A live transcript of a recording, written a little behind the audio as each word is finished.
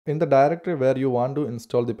In the directory where you want to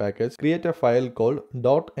install the package, create a file called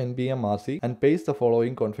 .npmrc and paste the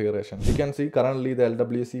following configuration. You can see currently the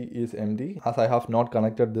LWC is empty as I have not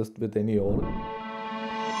connected this with any org.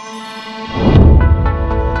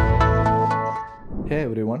 Hey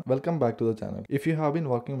everyone, welcome back to the channel. If you have been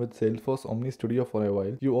working with Salesforce OmniStudio for a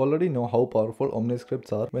while, you already know how powerful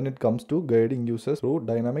OmniScripts are when it comes to guiding users through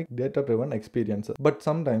dynamic data-driven experiences. But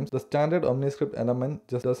sometimes the standard OmniScript element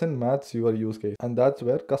just doesn't match your use case, and that's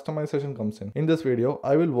where customization comes in. In this video,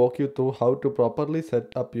 I will walk you through how to properly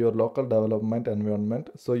set up your local development environment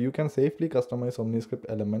so you can safely customize OmniScript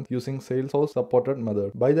elements using Salesforce supported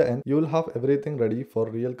method. By the end, you will have everything ready for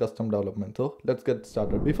real custom development. So let's get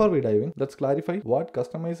started. Before we dive in, let's clarify what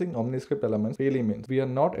customizing OmniScript elements really means. We are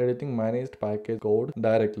not editing managed package code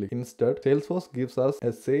directly. Instead, Salesforce gives us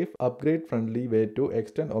a safe, upgrade-friendly way to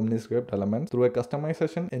extend OmniScript elements through a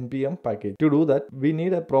customization NPM package. To do that, we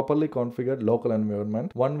need a properly configured local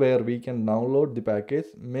environment, one where we can download the package,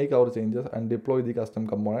 make our changes, and deploy the custom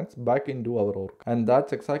components back into our org. And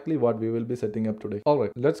that's exactly what we will be setting up today.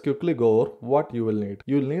 Alright, let's quickly go over what you will need.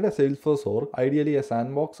 You will need a Salesforce org, ideally a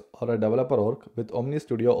sandbox or a developer org with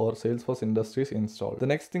OmniStudio or Salesforce Industries installed. The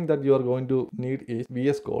next thing that you are going to need is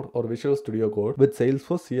VS Code or Visual Studio Code with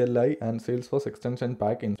Salesforce CLI and Salesforce extension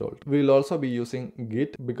pack installed. We will also be using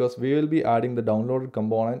Git because we will be adding the downloaded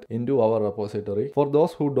component into our repository. For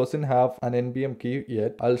those who doesn't have an NPM key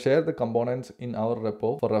yet, I'll share the components in our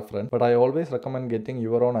repo for reference, but I always recommend getting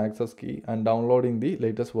your own access key and downloading the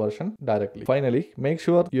latest version directly. Finally, make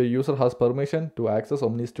sure your user has permission to access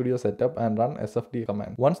OmniStudio setup and run SFD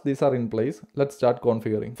command. Once these are in place, let's start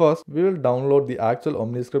configuring. First, we will download the actual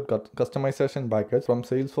OmniScript customization package from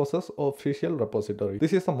Salesforce's official repository.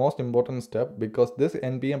 This is the most important step because this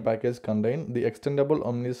NPM package contains the extendable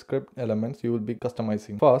OmniScript elements you will be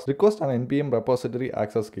customizing. First, request an NPM repository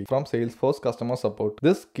access key from Salesforce customer support.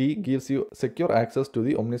 This key gives you secure access to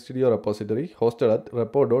the OmniStudio repository hosted at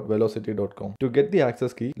repo.velocity.com. To get the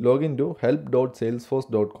access key, log into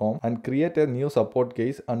help.salesforce.com and create a new support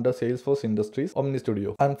case under Salesforce Industries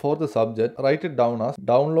OmniStudio. And for the subject, write it down as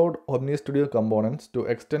download OmniStudio components to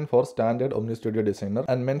extend for standard OmniStudio designer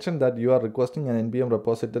and mention that you are requesting an NPM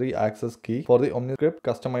repository access key for the OmniScript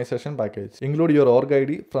customization package. Include your org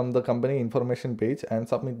ID from the company information page and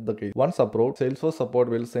submit the key. Once approved, Salesforce support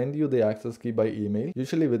will send you the access key by email,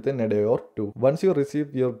 usually within a day or two. Once you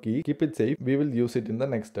receive your key, keep it safe. We will use it in the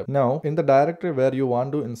next step. Now, in the directory where you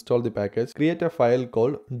want to install the package, create a file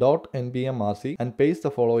called .npmrc and paste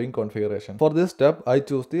the following configuration. For this step, I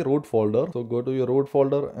choose the root folder. So go to your root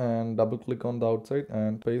folder and double click on the outside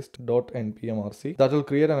and paste .npmrc. That will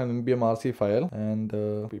create an npmrc file and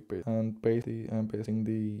I'm pasting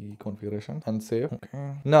the configuration and save.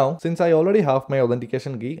 Okay. Now, since I already have my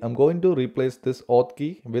authentication key, I'm going to replace this auth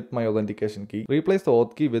key with my authentication key. Replace the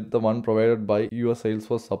auth key with the one provided by your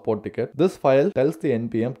Salesforce support ticket. This file tells the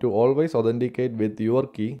NPM to always authenticate with your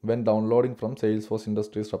key when downloading from Salesforce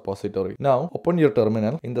Industries repository. Now, open your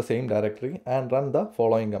terminal in the same directory and run the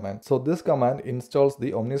following command. So this command installs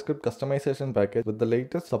the OmniScript customization package with the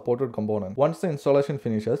latest supported component. Once the installation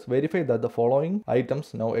finishes, verify that the following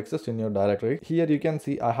items now exist in your directory. Here you can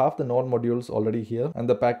see I have the node modules already here and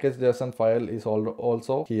the package.json file is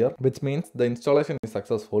also here, which means the installation is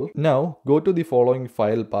successful. Now go to the following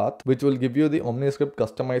file path, which will give you the OmniScript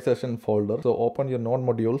customization folder. So open your node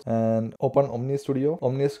modules and open OmniStudio,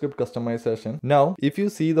 OmniScript customization. Now, if you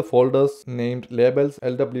see the folders named labels,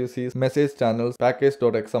 LWCs, message channels,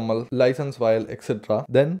 package.xml, license file, etc.,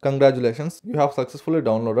 then congratulations, you have successfully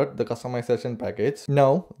downloaded the customization package.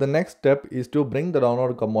 Now, the next step is to bring the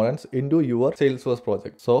downloaded components into your Salesforce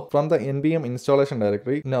project. So from the npm installation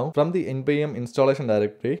directory,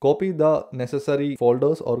 copy the necessary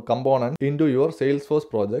folders or components into your Salesforce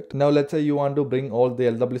project. Now, let's say you want to bring all the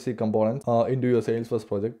LWC components into your Salesforce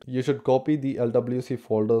project. You should copy the LWC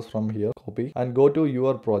folders from here, copy, and go to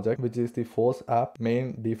your project, which is the Force app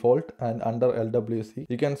main default, and under LWC,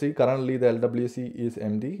 you can see currently the LWC is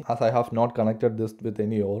empty as I have not connected this with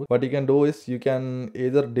any org. What you can do is you can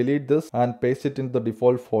either delete this and paste it in the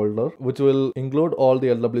default folder, which will include all the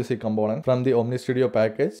LWC components from the OmniStudio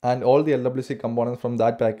package, and all the LWC components from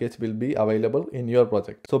that package will be available in your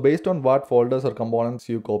project. So based on what folders or components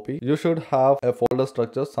you copy, you should have a folder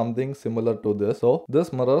structure something similar to this. So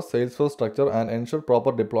this mirrors Salesforce structure and ensure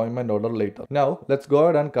proper deployment order later. Now let's go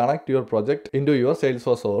ahead and connect your project into your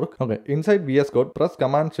Salesforce org. Okay, inside VS Code, press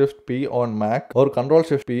Command Shift P on Mac or Control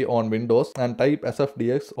Shift P on Windows CentOS and type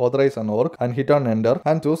sfdx authorize an org and hit on enter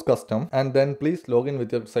and choose custom, and then please log in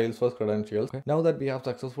with your Salesforce credentials. Okay. Now that we have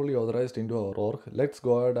successfully authorized into our org, let's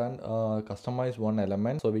go ahead and customize one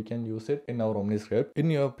element so we can use it in our OmniScript. In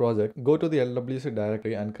your project, go to the LWC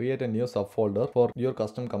directory and create a new subfolder for your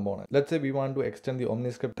custom component. Let's say we want to extend the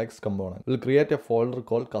OmniScript text component. We'll create a folder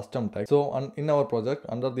called custom text. So in our project,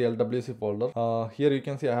 under the LWC folder, here you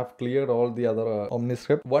can see I have cleared all the other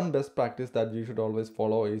OmniScript. One best practice that you should always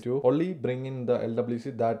follow is to only bring in the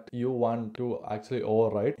LWC that you want to actually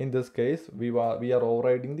override. In this case, we are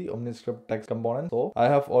overriding the OmniScript text component. So I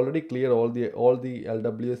have already cleared all the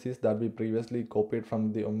LWCs that we previously copied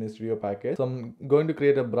from the OmniStudio package. So I'm going to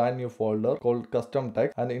create a brand new folder called custom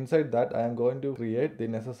text, and inside that I am going to create the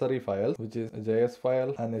necessary files, which is a JS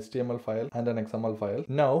file, an HTML file, and an XML file.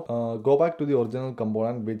 Now go back to the original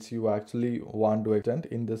component which you actually want to extend.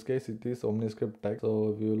 In this case, it is OmniScript text.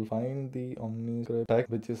 So we will find the OmniScript text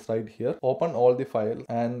which is right here. Open all the files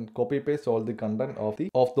and copy paste all the content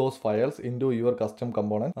of those files into your custom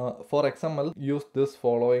component. For XML, use this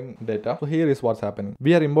following data. So here is what's happening.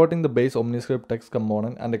 We are importing the base OmniScript text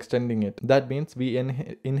component and extending it. That means we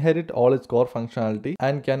inherit all its core functionality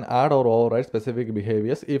and can add or override specific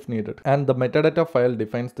behaviors if needed. And the metadata file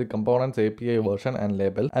defines the component's API version and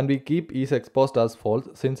label, and we keep is exposed as false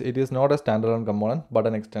since it is not a standalone component but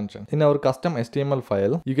an extension. In our custom HTML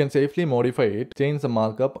file, you can safely modify it, change the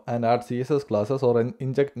markup, and add CSS classes or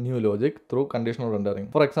inject new logic through conditional rendering.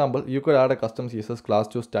 For example, you could add a custom CSS class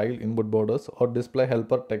to style input borders or display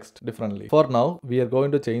helper text differently. For now, we are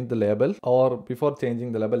going to change the label, or before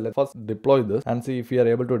changing the label, let's first deploy this and see if we are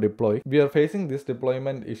able to deploy. We are facing these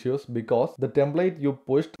deployment issues because the template you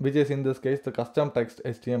pushed, which is in this case the custom text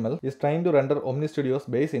HTML, is trying to render OmniStudio's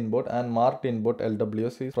base input and marked input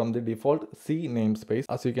LWC from the default C namespace.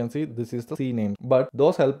 As you can see, this is the C name, but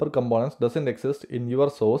those helper components doesn't exist in your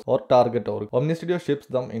source or target org. OmniStudio ships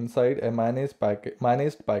them inside a managed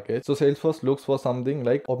package. So Salesforce looks for something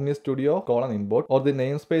like OmniStudio input or the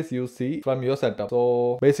namespace you see from your setup.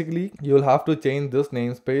 So basically, you'll have to change this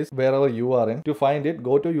namespace wherever you are in. To find it,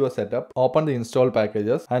 go to your setup, open the install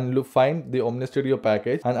packages, and find the OmniStudio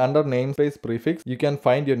package, and under namespace prefix you can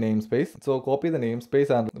find your namespace. So copy the namespace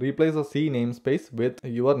and replace the C namespace with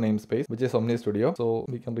your namespace, which is OmniStudio. So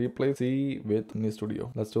we can replace C with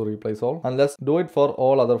OmniStudio. Let's do replace all, and let's do it for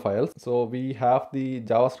all other files. So we have the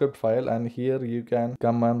JavaScript file, and here you can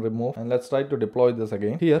come and remove, and let's try to deploy this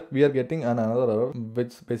again. Here we are getting another error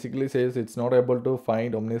which basically says it's not able to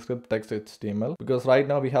find OmniScript text HTML because right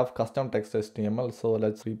now we have custom text HTML. So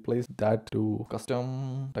let's replace that to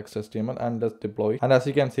custom text HTML and let's deploy. And as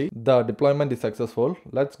you can see, the deployment is successful.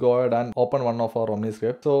 Let's go ahead and open one of our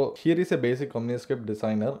OmniScript. So here is a basic OmniScript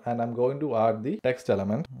designer, and I'm going to add the text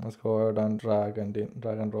element. Let's go ahead and drag and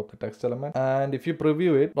drop the text element. And if you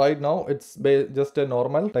preview it, right now it's just a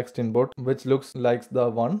normal text input which looks like the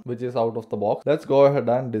one which is out of the box. Let's go ahead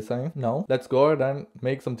and design. Now let's go ahead and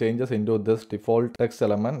make some changes into this default text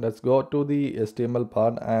element. Let's go to the HTML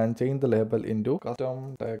part and change the label into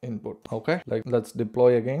custom text input. Okay, let's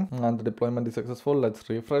deploy again, and the deployment is successful. Let's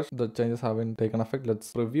refresh. The changes haven't taken effect.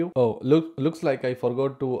 Let's review. Oh, looks like I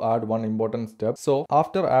forgot to add one important step. So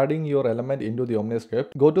after adding your element into the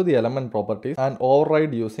OmniScript, go to the element properties and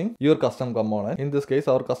override using your custom component. In this case,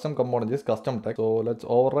 our custom component is custom text. So let's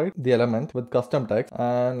override the element with custom text,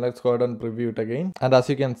 and let's go ahead and preview it again. And as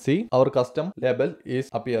you can see, our custom label is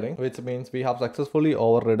appearing, which means we have successfully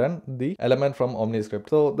overridden the element from OmniScript.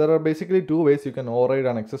 So there are basically two ways you can override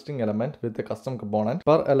an existing element with a custom component: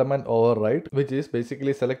 per element override, which is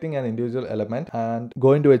basically selecting an individual element and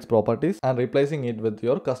going to its properties and replacing it with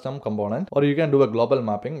your custom component, or you can do a global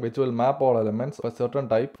mapping, which will map all elements of a certain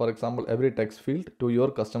type, for example every text field, to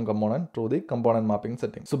your custom component through the component mapping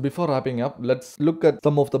setting. So before wrapping up, let's look at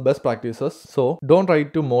some of the best practices. So don't try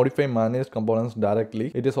to modify managed components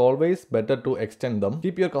directly. It is always better to extend them.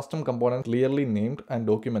 Keep your custom components clearly named and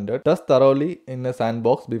documented. Test thoroughly in a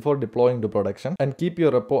sandbox before deploying to production, and keep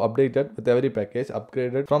your repo updated with every package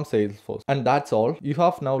upgraded from Salesforce. And that's all. You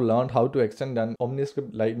have now learned how to extend an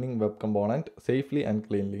OmniScript Lightning web component safely and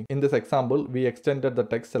cleanly. In this example, we extended the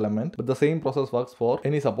text element, but the same process works for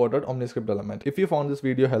any supported OmniScript element. If you found this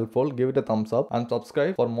video helpful, give it a thumbs up and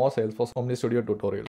subscribe for more Salesforce OmniStudio tutorials.